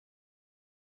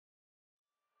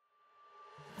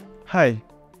Hi,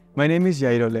 my name is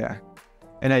Jair,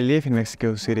 and I live in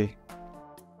Mexico City.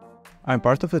 I'm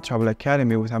part of the Travel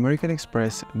Academy with American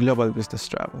Express Global Business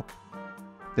Travel.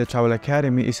 The Travel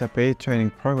Academy is a paid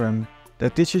training program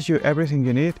that teaches you everything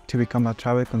you need to become a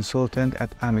travel consultant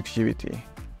at Amex GBT.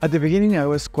 At the beginning, I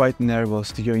was quite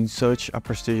nervous to join such a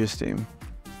prestigious team,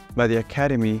 but the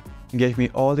Academy gave me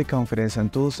all the confidence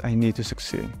and tools I need to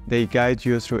succeed. They guide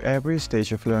you through every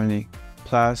stage of learning.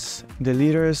 Plus, the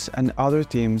leaders and other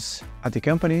teams at the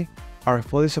company are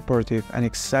fully supportive and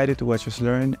excited to watch us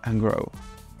learn and grow.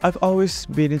 I've always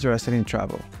been interested in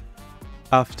travel.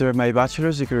 After my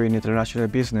bachelor's degree in international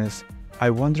business, I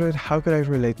wondered how could I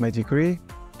relate my degree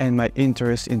and my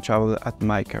interest in travel at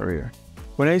my career.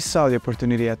 When I saw the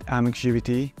opportunity at Amex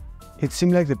GBT, it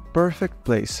seemed like the perfect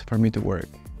place for me to work.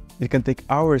 It can take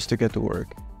hours to get to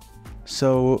work,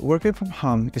 so working from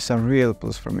home is a real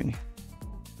plus for me.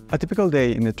 A typical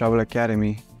day in the Travel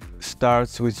Academy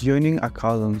starts with joining a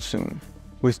call on Zoom.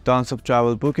 With tons of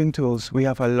travel booking tools, we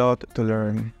have a lot to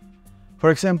learn.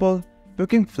 For example,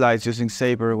 booking flights using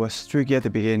Sabre was tricky at the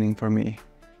beginning for me,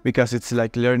 because it's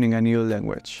like learning a new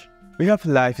language. We have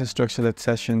live instruction-led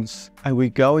sessions, and we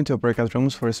go into breakout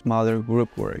rooms for smaller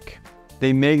group work.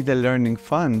 They make the learning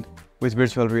fun, with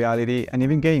virtual reality and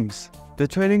even games. The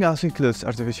training also includes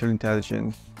artificial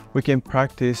intelligence. We can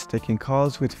practice taking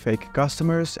calls with fake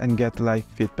customers and get live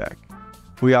feedback.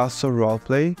 We also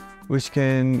roleplay, which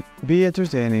can be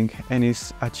entertaining and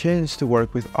is a chance to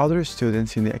work with other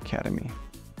students in the academy.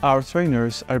 Our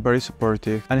trainers are very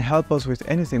supportive and help us with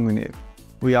anything we need.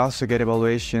 We also get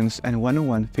evaluations and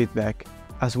one-on-one feedback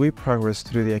as we progress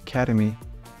through the academy,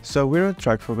 so we're on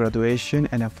track for graduation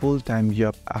and a full-time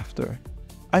job after.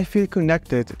 I feel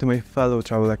connected to my fellow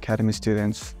Travel Academy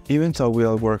students, even though we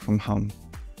all work from home.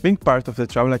 Being part of the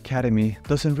Travel Academy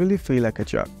doesn't really feel like a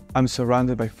job. I'm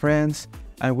surrounded by friends,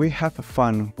 and we have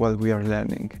fun while we are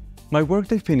learning. My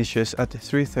workday finishes at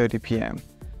 3:30 p.m.,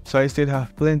 so I still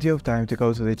have plenty of time to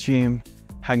go to the gym,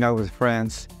 hang out with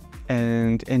friends,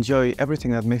 and enjoy everything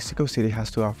that Mexico City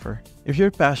has to offer. If you're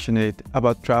passionate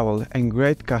about travel and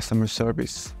great customer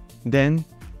service, then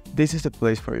this is the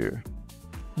place for you.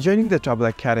 Joining the Travel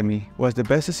Academy was the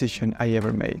best decision I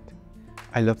ever made.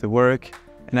 I love the work,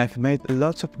 and I've made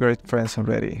lots of great friends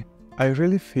already. I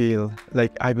really feel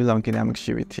like I belong in Amex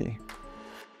GBT.